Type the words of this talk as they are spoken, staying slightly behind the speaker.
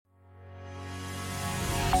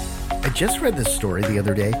I just read this story the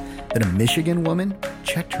other day that a Michigan woman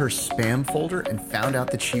checked her spam folder and found out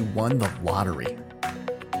that she won the lottery.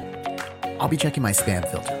 I'll be checking my spam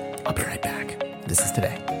filter. I'll be right back. This is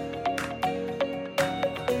Today.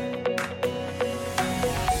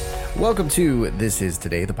 Welcome to This Is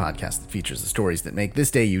Today, the podcast that features the stories that make this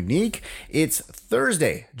day unique. It's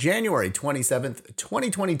Thursday, January 27th,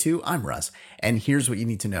 2022. I'm Russ, and here's what you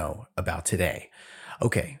need to know about today.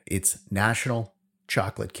 Okay, it's National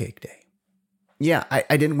Chocolate Cake Day. Yeah,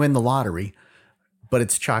 I didn't win the lottery, but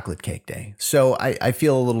it's Chocolate Cake Day. So I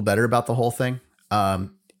feel a little better about the whole thing.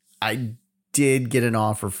 I did get an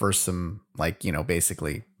offer for some,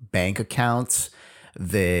 basically bank accounts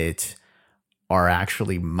that are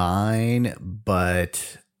actually mine,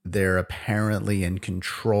 but they're apparently in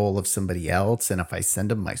control of somebody else. And if I send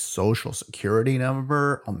them my social security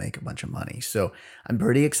number, I'll make a bunch of money. So I'm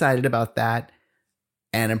pretty excited about that.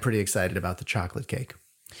 And I'm pretty excited about the chocolate cake.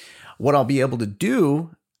 What I'll be able to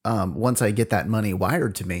do once I get that money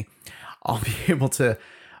wired to me, I'll be able to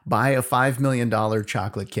buy a $5 million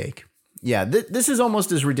chocolate cake. Yeah, this is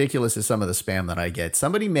almost as ridiculous as some of the spam that I get.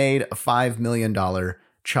 Somebody made a $5 million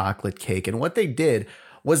chocolate cake. And what they did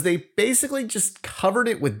was they basically just covered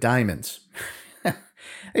it with diamonds.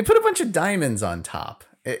 They put a bunch of diamonds on top.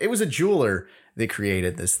 It was a jeweler that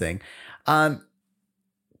created this thing.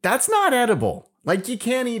 That's not edible. You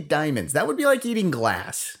can't eat diamonds. That would be like eating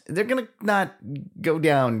glass. They're going to not go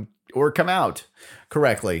down or come out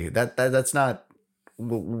correctly. That's not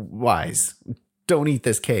wise. Don't eat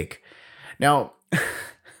this cake. Now,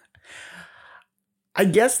 I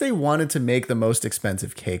guess they wanted to make the most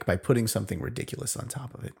expensive cake by putting something ridiculous on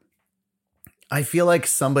top of it. I feel like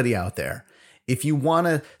somebody out there, if you want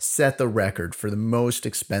to set the record for the most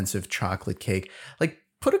expensive chocolate cake,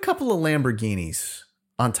 put a couple of Lamborghinis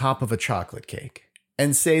on top of a chocolate cake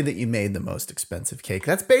and say that you made the most expensive cake.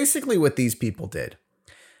 That's basically what these people did.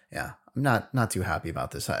 Yeah, I'm not too happy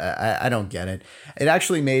about this. I don't get it. It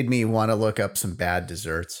actually made me want to look up some bad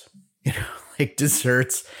desserts,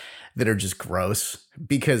 desserts that are just gross,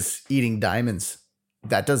 because eating diamonds,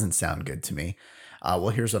 that doesn't sound good to me. Well,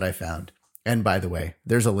 here's what I found. And by the way,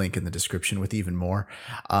 there's a link in the description with even more.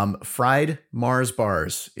 Fried Mars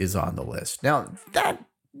bars is on the list. Now, that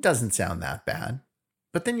doesn't sound that bad.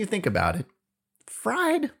 But then you think about it,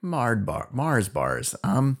 fried Mars bars.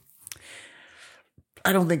 I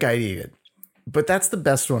don't think I'd eat it, but that's the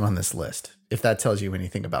best one on this list, if that tells you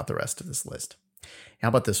anything about the rest of this list. How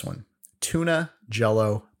about this one? Tuna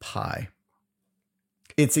Jello pie.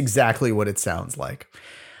 It's exactly what it sounds like.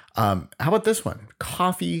 How about this one?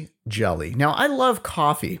 Coffee jelly. Now, I love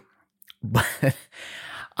coffee, but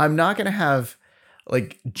I'm not going to have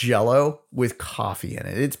Jello with coffee in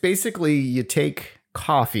it. It's basically you take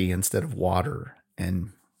coffee instead of water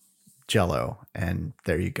and Jello, and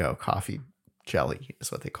there you go. Coffee jelly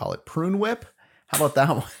is what they call it. Prune whip. How about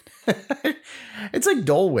that one? It's like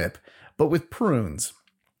Dole Whip, but with prunes.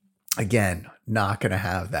 Again, not going to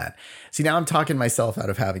have that. See, now I'm talking myself out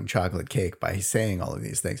of having chocolate cake by saying all of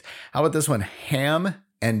these things. How about this one? Ham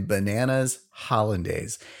and bananas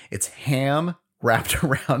hollandaise. It's ham wrapped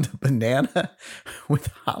around a banana with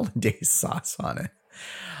hollandaise sauce on it.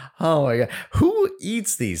 Oh my God. Who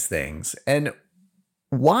eats these things? And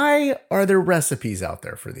why are there recipes out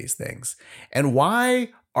there for these things? And why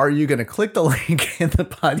are you going to click the link in the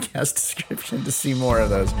podcast description to see more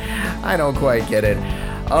of those? I don't quite get it.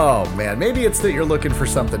 Oh man, maybe it's that you're looking for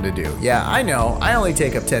something to do. Yeah, I know. I only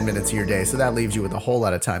take up 10 minutes of your day, so that leaves you with a whole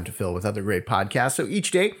lot of time to fill with other great podcasts. So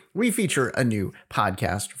each day we feature a new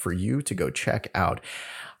podcast for you to go check out.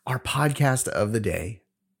 Our podcast of the day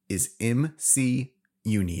is MC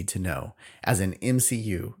You Need to Know, as in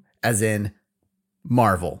MCU, as in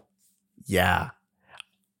Marvel. Yeah.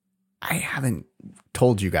 I haven't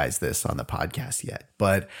told you guys this on the podcast yet,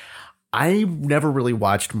 but I never really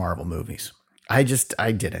watched Marvel movies. I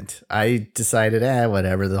didn't. I decided,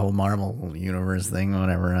 whatever, the whole Marvel universe thing,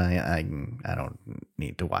 whatever. I don't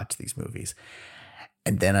need to watch these movies.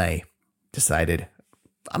 And then I decided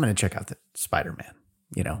I'm going to check out the Spider-Man,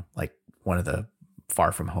 one of the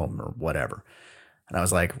Far From Home or whatever. And I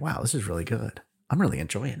was like, wow, this is really good. I'm really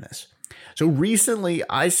enjoying this. So recently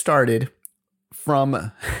I started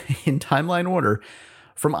from, in timeline order,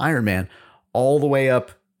 from Iron Man all the way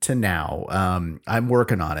up to now. I'm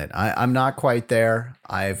working on it. I'm not quite there.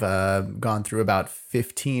 I've gone through about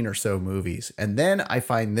 15 or so movies. And then I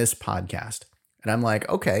find this podcast and I'm like,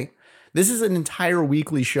 okay, this is an entire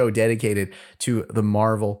weekly show dedicated to the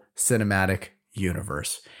Marvel Cinematic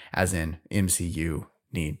Universe, as in MCU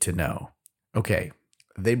Need to Know. Okay,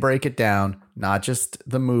 they break it down, not just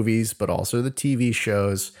the movies, but also the TV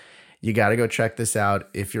shows. You got to go check this out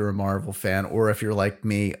if you're a Marvel fan, or if you're like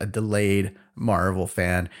me, a delayed Marvel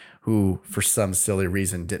fan who, for some silly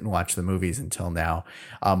reason, didn't watch the movies until now.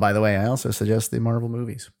 By the way, I also suggest the Marvel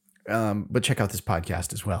movies. But check out this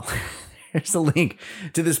podcast as well. There's a link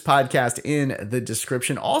to this podcast in the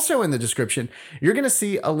description. Also in the description, you're going to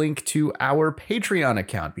see a link to our Patreon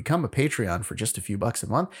account. Become a Patreon for just a few bucks a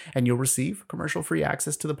month, and you'll receive commercial-free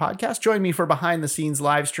access to the podcast. Join me for behind-the-scenes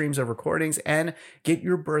live streams of recordings, and get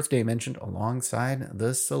your birthday mentioned alongside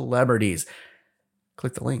the celebrities.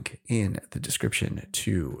 Click the link in the description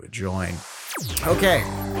to join. Okay,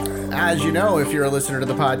 as you know, if you're a listener to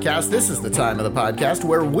the podcast, this is the time of the podcast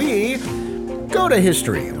where we go to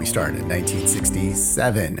history. We start in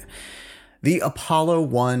 1967. The Apollo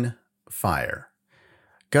 1 fire.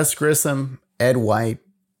 Gus Grissom, Ed White,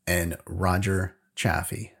 and Roger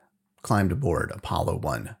Chaffee climbed aboard Apollo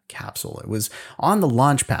 1 capsule. It was on the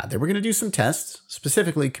launch pad. They were going to do some tests,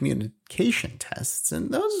 specifically communication tests,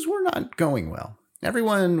 and those were not going well.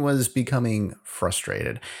 Everyone was becoming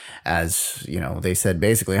frustrated as, they said,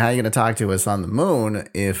 basically, how are you going to talk to us on the moon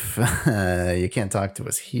if you can't talk to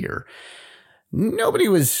us here? Nobody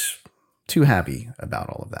was too happy about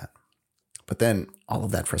all of that. But then all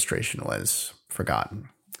of that frustration was forgotten.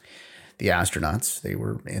 The astronauts, they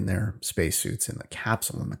were in their spacesuits in the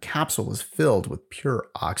capsule, and the capsule was filled with pure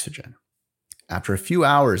oxygen. After a few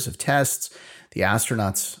hours of tests, the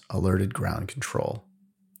astronauts alerted ground control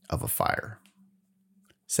of a fire.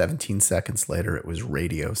 17 seconds later, it was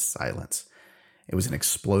radio silence. It was an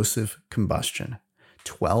explosive combustion,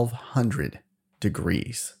 1,200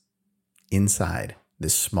 degrees inside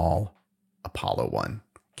this small Apollo 1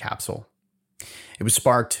 capsule. It was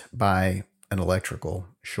sparked by an electrical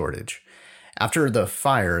shortage. After the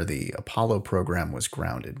fire, the Apollo program was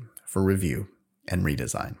grounded for review and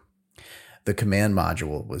redesign. The command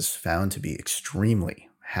module was found to be extremely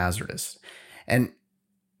hazardous and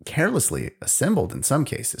carelessly assembled in some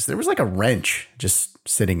cases. There was like a wrench just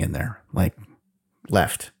sitting in there, like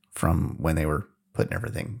left from when they were putting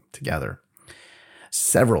everything together.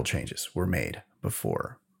 Several changes were made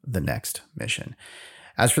before the next mission.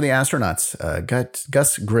 As for the astronauts,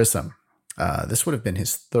 Gus Grissom, this would have been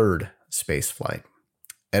his third space flight.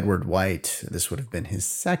 Edward White, this would have been his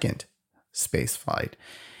second space flight.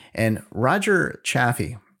 And Roger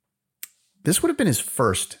Chaffee, this would have been his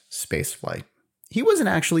first space flight. He wasn't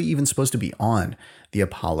actually even supposed to be on the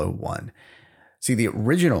Apollo 1. See, the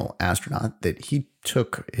original astronaut that he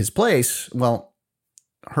took his place,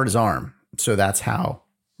 hurt his arm. So that's how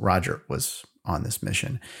Roger was on this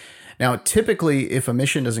mission. Now, typically, if a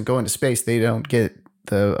mission doesn't go into space, they don't get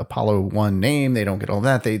the Apollo 1 name. They don't get all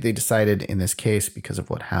that. They decided in this case, because of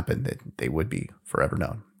what happened, that they would be forever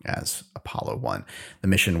known as Apollo 1. The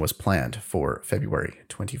mission was planned for February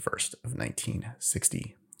 21st of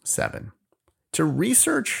 1967. To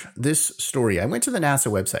research this story, I went to the NASA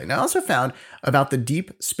website, and I also found about the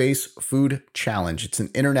Deep Space Food Challenge. It's an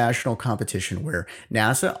international competition where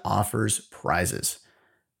NASA offers prizes.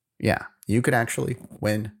 Yeah, you could actually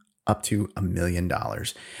win up to $1 million.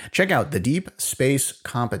 Check out the Deep Space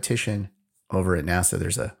Competition over at NASA.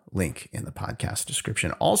 There's a link in the podcast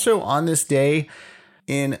description. Also on this day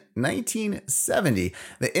in 1970,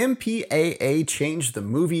 the MPAA changed the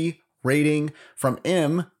movie rating from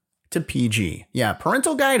M to PG. Yeah,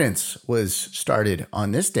 parental guidance was started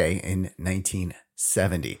on this day in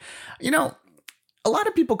 1970. A lot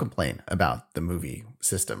of people complain about the movie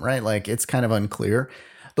system, right? Like, it's kind of unclear.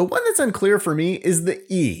 The one that's unclear for me is the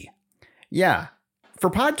E. Yeah, for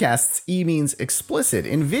podcasts, E means explicit.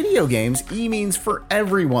 In video games, E means for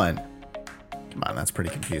everyone. Come on, that's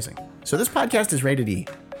pretty confusing. So this podcast is rated E.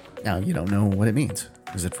 Now, you don't know what it means.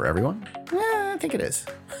 Is it for everyone? I think it is.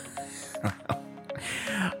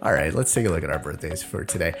 All right, let's take a look at our birthdays for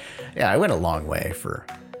today. Yeah, I went a long way for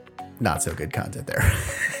not so good content there.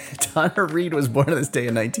 Donna Reed was born on this day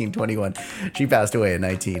in 1921. She passed away in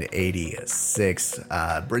 1986.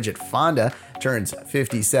 Bridget Fonda turns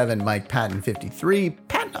 57. Mike Patton, 53.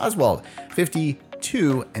 Patton Oswalt, 52.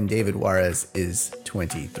 And David Juarez is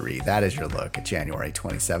 23. That is your look at January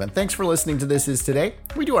 27th. Thanks for listening to This Is Today.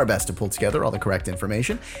 We do our best to pull together all the correct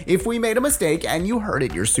information. If we made a mistake and you heard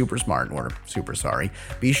it, you're super smart or super sorry.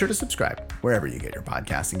 Be sure to subscribe wherever you get your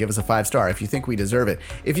podcasts and give us a 5-star if you think we deserve it.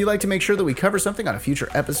 If you'd like to make sure that we cover something on a future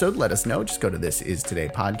episode, let us know. Just go to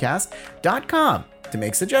thisistodaypodcast.com to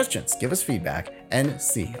make suggestions, give us feedback, and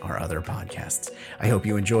see our other podcasts. I hope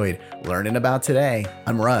you enjoyed learning about today.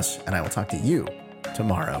 I'm Russ, and I will talk to you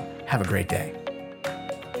tomorrow. Have a great day.